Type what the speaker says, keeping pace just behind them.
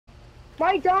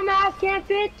My dumbass can't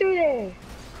fit through there.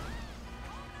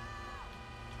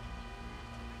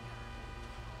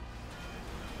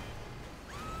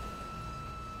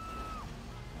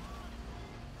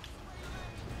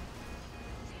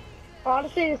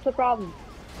 Honestly, this is the problem.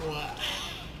 What?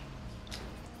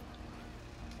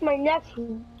 My next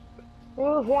move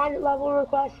one level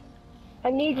request. I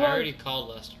need I one. already called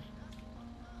Lester.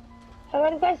 I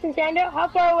got a question, Sando. How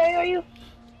far away are you?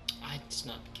 It's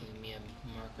not giving me a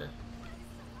marker.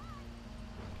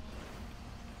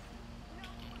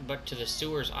 But to the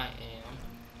sewers I am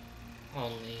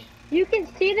only. You can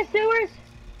see the sewers?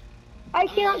 I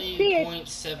can't only see it.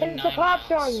 0.79 It's the cops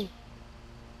miles. on me.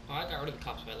 Oh, I got rid of the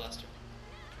cops by Lester.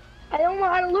 I don't know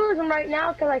how to lose them right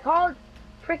now because I called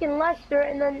freaking Lester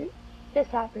and then this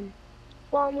happened.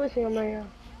 Well, I'm losing them right now.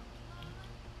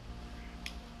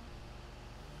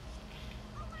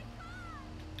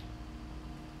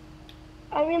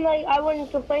 I mean, like, I wouldn't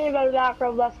complain about a back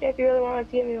row, Lester, if you really wanted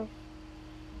to give me one.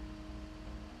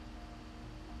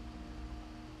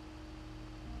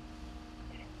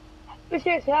 But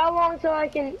seriously, how long till I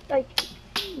can, like,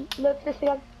 lift this thing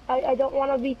up? I don't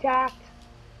want to be taxed.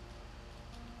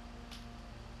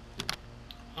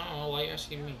 I don't know, why are you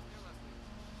asking me?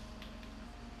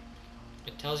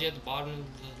 It tells you at the bottom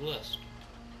of the list.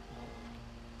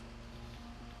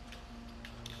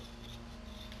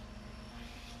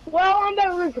 Well, I'm about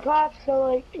to lose the cops, so,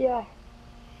 like, yeah.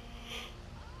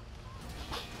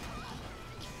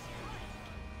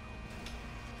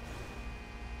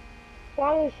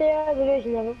 Why don't you stay out of the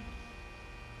vision of it?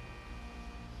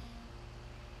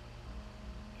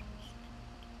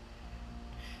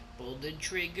 Pulled the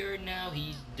trigger, now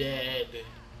he's dead.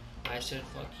 I said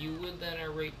fuck you and then I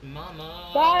raped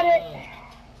mama. Got it.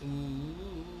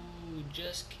 Ooh,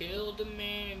 just killed a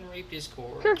man and raped his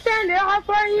corpse. So, Sandra, how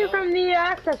far are you from the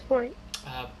access point?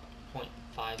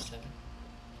 0.57.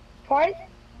 Pardon?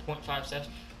 0.57?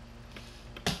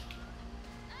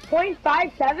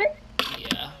 0.57?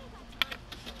 Yeah.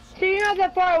 So you're not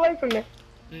that far away from it?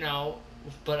 No,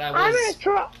 but I I'm in a was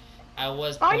truck. I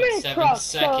was I'm in a 0.7 truck,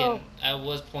 second. so... I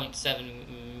was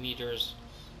 0.7 meters.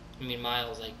 I mean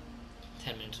miles, like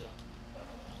 10 minutes ago.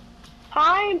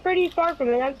 I'm pretty far from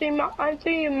it. I'm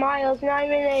 3 miles, and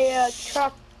I'm in a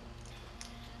truck.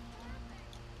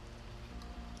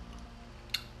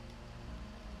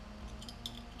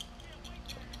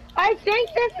 I think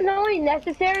this is only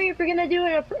necessary if we're gonna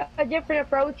do a different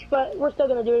approach, but we're still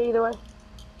gonna do it either way.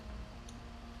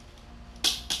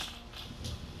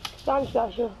 I'm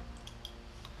special.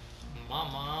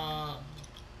 Mama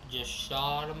just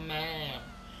shot a man.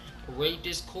 Raped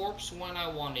his corpse when I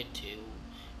wanted to.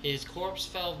 His corpse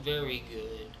felt very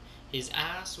good. His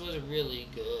ass was really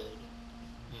good.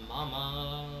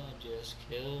 Mama just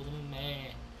killed a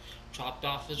man. Chopped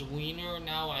off his wiener,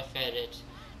 now I fed it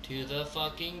to the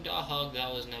fucking dog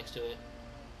that was next to it.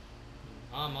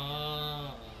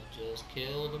 Mama just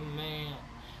killed a man.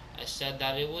 I said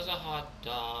that it was a hot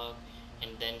dog,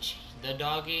 and then the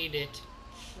dog ate it.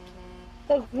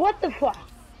 Like, what the fuck?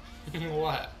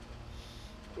 What?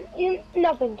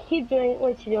 Nothing. Keep doing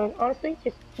what you're doing. Honestly,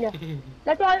 just, no.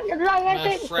 That's all I gotta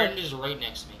say. My friend is right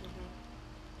next to me.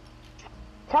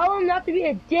 Tell him not to be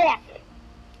a dick.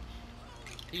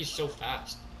 He's so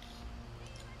fast.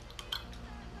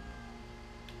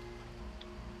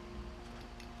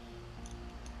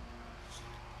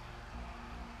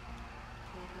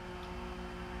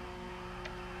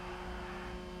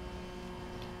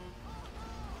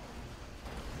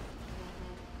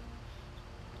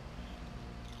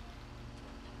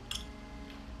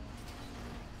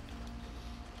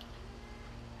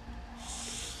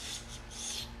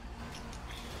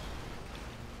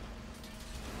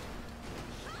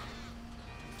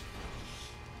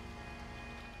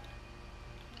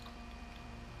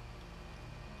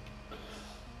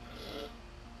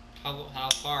 How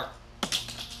far?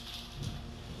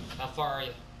 How far are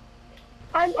you?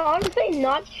 I'm honestly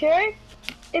not sure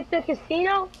if the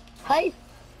casino heist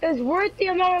is worth the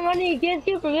amount of money it gives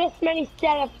you for this many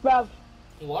setups, bro.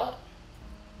 What?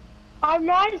 I'm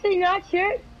honestly not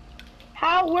sure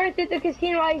how worth it the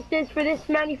casino heist is for this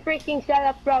many freaking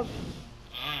setups, bro.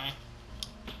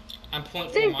 I'm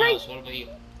 0.4 miles. What about you?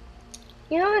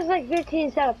 You know there's like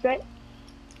 15 setups, right?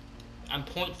 I'm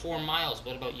 0.4 miles.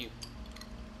 What about you?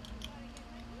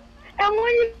 And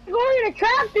when you're going in a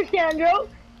tractor, Sandro,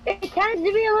 it tends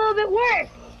to be a little bit worse.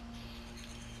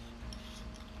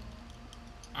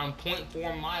 I'm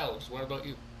 0.4 miles. What about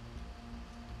you?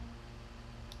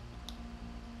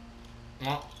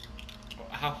 Well,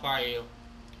 how far are you?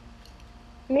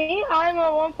 Me? I'm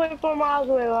 1.4 miles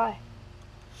away. Why?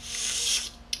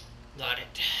 Got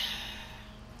it.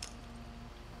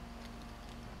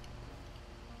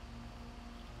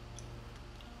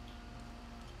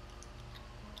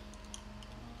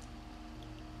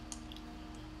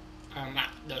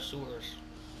 The sewers.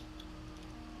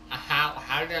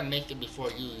 How did I make it before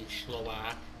you, you slow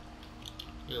ass?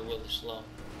 You're really slow.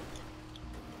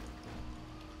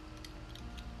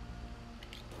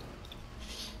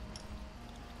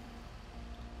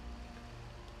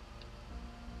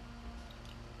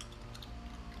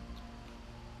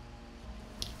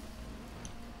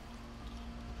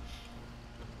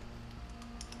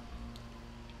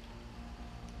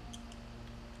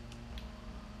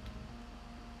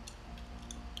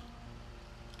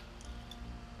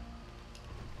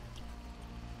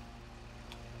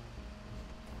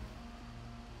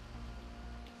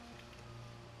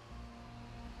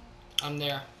 I'm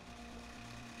there.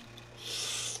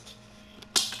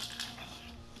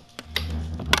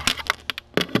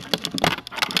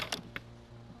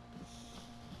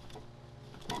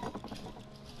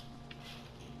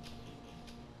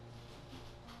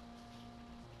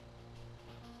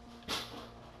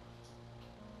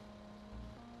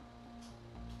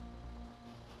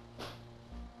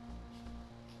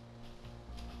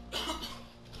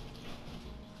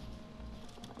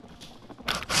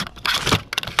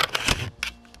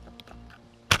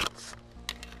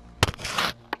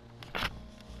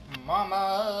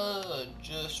 Mama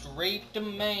just raped a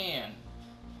man.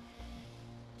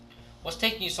 What's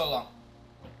taking you so long?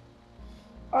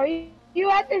 Are you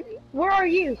at the? Where are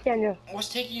you, Sandra? What's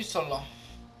taking you so long?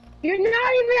 You're not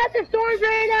even at the storm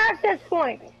drain access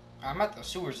point. I'm at the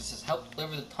sewers. It says help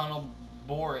deliver the tunnel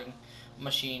boring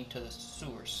machine to the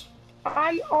sewers.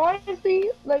 I'm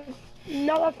honestly like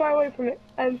not that far away from it.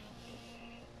 I'm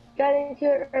getting to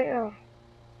it right now.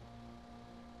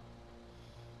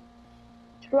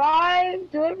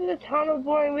 Deliver the tunnel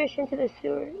boring machine to the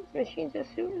sewers. Machine to the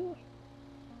sewers.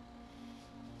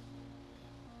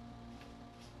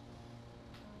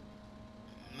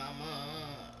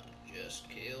 Mama just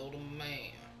killed a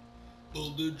man.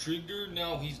 Pulled the trigger,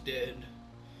 now he's dead.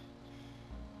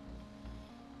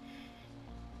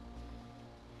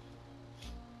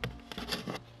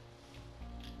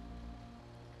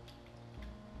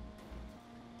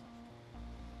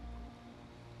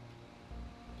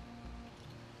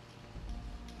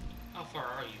 How far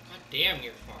are you? God damn,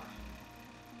 you're far.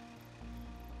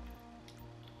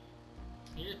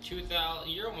 You're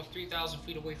 2,000. You're almost 3,000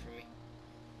 feet away from me.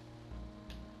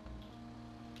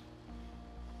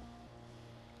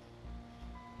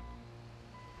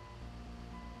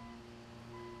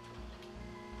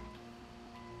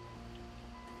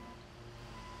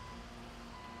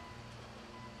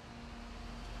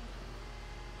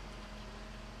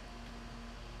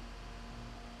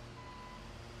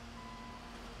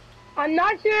 I'm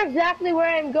not sure exactly where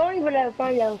I'm going, but I'll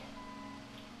find out.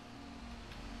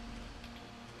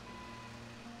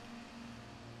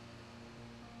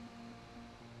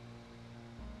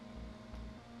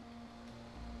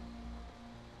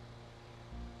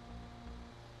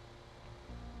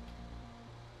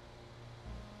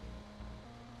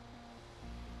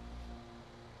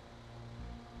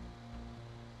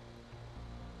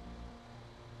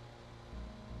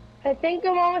 I think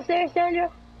I'm almost there,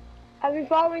 Sandra. I've been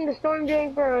following the storm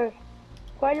drain for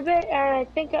quite a bit, and I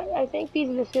think these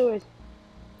are the sewers.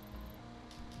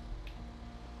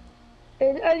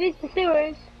 Are these the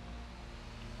sewers?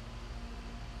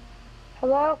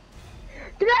 Hello?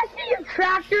 Did I see your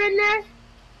tractor in there?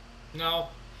 No.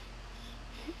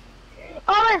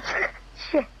 Oh,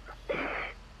 shit.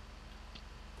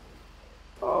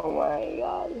 Oh my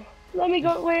god. Let me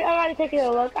go. Wait, I gotta take a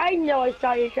look. I know I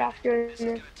saw your tractor in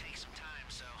there.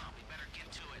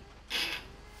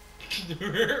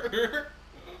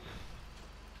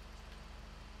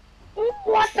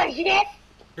 What the shit?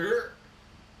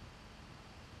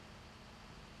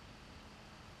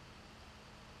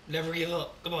 Never give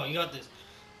up. Come on, you got this.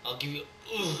 I'll give you.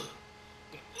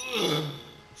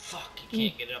 Fuck, you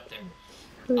can't get it up there.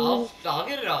 I'll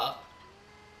get it up.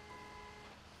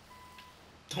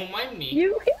 Don't mind me.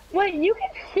 You can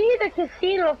see the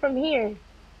casino from here.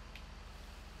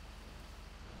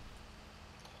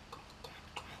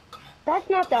 That's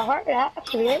not the heart,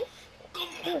 actually, is it? Come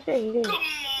on. So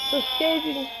instead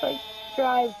you just like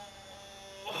drive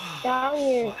down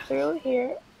here, through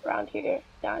here, around here,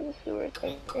 down the sewers,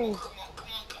 and Come on.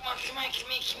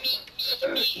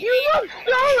 you look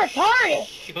so retarded!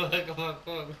 Come on,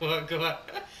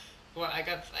 I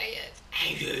got it.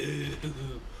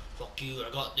 Fuck you, I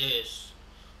got this.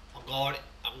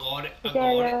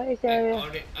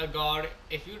 I got it.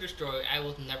 If you destroy it, I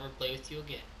will never play with you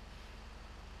again.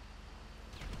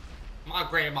 My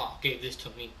grandma gave this to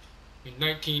me in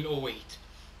 1908.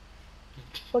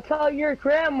 We'll tell your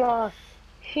grandma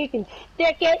she can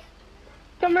stick it.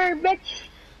 Come here, bitch.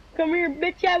 Come here,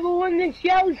 bitch, I will win the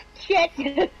show. Shit.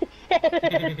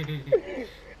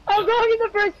 I'm going in the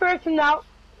first person now.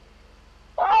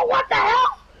 Oh, what the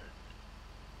hell?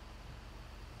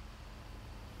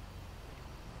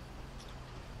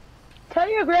 Tell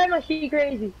your grandma she's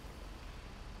crazy.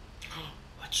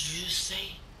 What did you just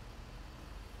say?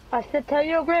 I said tell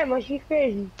your grandma she's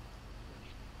crazy.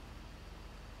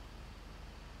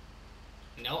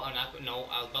 No, I'm not. No,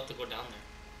 I was about to go down there.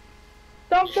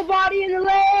 Dump the body in the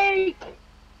lake!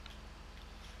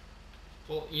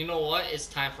 Well, you know what? It's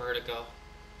time for her to go.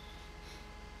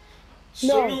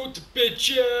 No. Salute,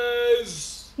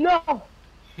 bitches! No!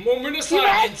 Moment of You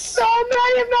have silence! so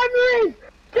many memories!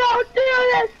 Don't do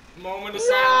this! Moment of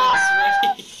No! silence,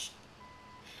 ready?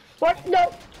 What?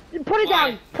 No! Put it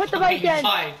down! Put the bike in!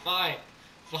 Fine.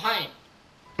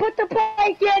 Put the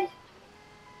bike in!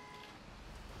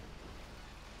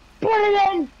 Put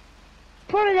it in!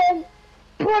 Put it in!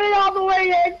 Put it all the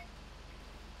way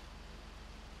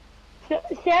in!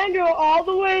 Sandra, all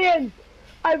the way in!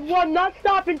 I will not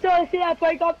stop until I see that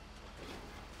bike up.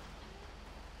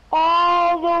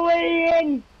 All the way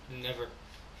in! Never.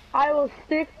 I will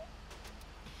stick.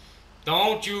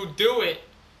 Don't you do it!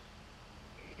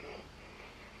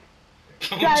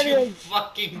 Don't Drive you in.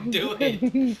 fucking do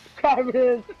it! Drive it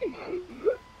in.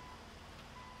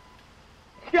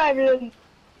 Drive it in.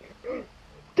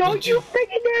 Don't you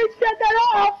freaking dare set that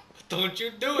off! Don't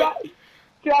you do it!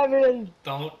 Drive it in.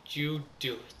 Don't you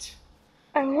do it!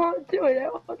 I won't do it. I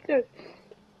won't do it.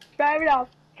 Drive it off.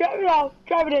 Drive it off.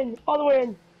 Drive it in. All the way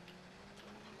in.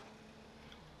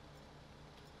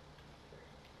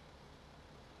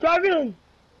 Drive it in.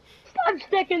 Stop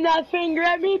sticking that finger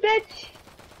at me, bitch.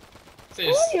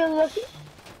 This. What are you looking?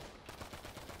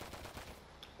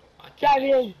 Drive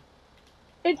it in.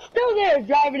 It's still there.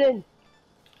 Drive it in.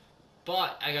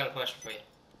 But I got a question for you.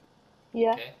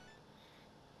 Yeah. Okay.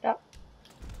 Yeah.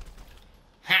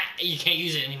 Ha! You can't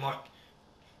use it anymore.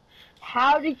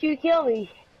 How did you kill me?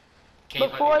 Okay,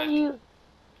 Before you...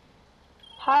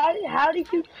 How did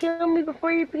you kill me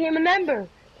before you became a member?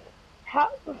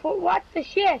 How... Before... What the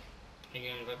shit? Are you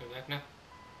gonna invite me back now?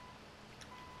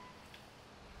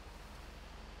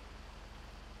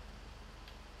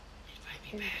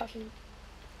 Invite me back. Fucking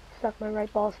suck my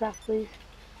right ball sack, please.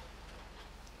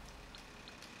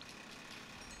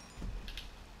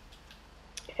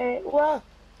 Okay, well,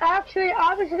 actually,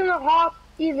 I was gonna hop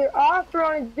either off or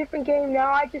on a different game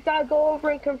now. I just gotta go over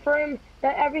and confirm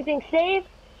that everything's saved,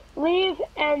 leave,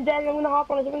 and then I'm gonna hop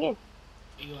on a different game.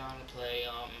 You wanna play,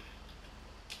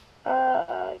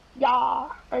 yeah.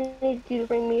 I need you to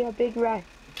bring me a big red.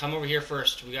 Come over here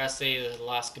first. We gotta say the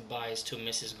last goodbyes to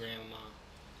Mrs. Grandma.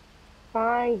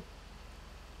 Fine.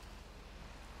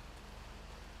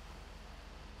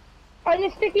 Are the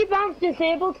sticky bombs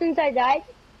disabled since I died?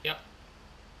 Yep.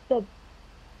 Good.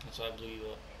 That's why I blew you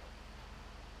up.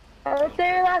 Let's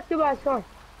say your last goodbyes. Come on.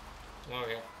 Come over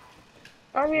here.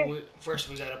 I'm here. First,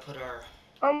 we gotta put our...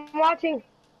 I'm watching.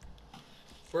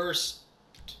 First,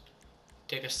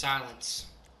 take a silence.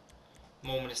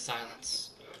 Moment of silence.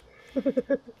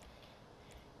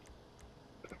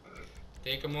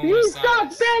 Take a moment You of suck,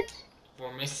 silence. bitch!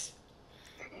 For Miss...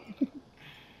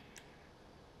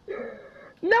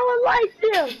 No one likes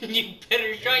you! You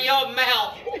better shut your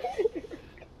mouth!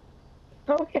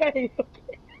 Okay.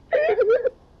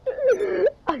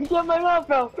 I shut my mouth,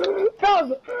 bro.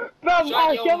 Bro,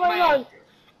 I shut my mouth.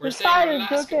 We're saying our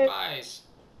Silence, last okay. goodbyes.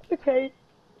 Okay.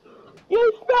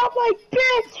 You smell like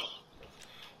bitch!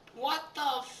 What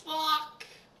the fuck?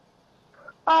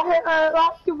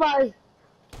 Last goodbyes.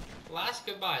 Last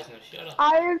goodbyes, no, shut up.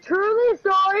 I am truly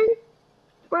sorry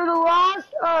for the loss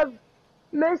of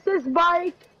Mrs.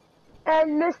 Bike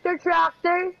and Mr.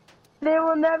 Tractor. They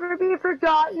will never be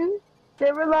forgotten.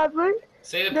 They were lovely.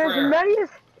 Say the There's prayer. many...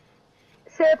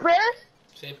 Say a prayer?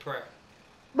 Say a prayer.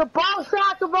 The ball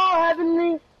sack of all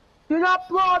heavenly, do not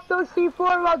blow up those C4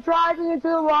 while driving into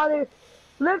the water.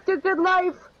 Live a good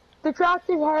life, the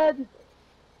tractor's head,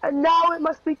 and now it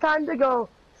must be time to go.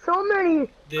 So many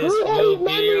This will be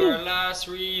memories. our last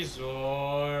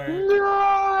resort. No!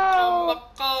 Oh my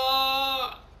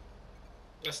god!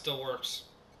 That still works.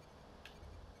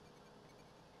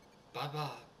 Bye bye,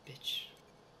 bitch.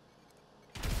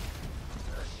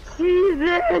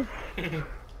 Jesus!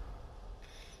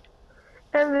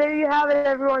 And there you have it,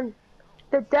 everyone.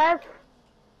 The death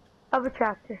of a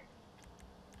tractor.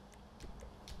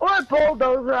 Or a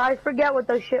bulldozer, I forget what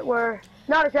those shit were.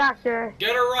 Not a tractor.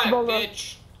 Get her right, Bulldozer.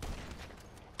 bitch.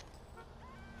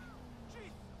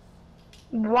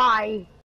 Why?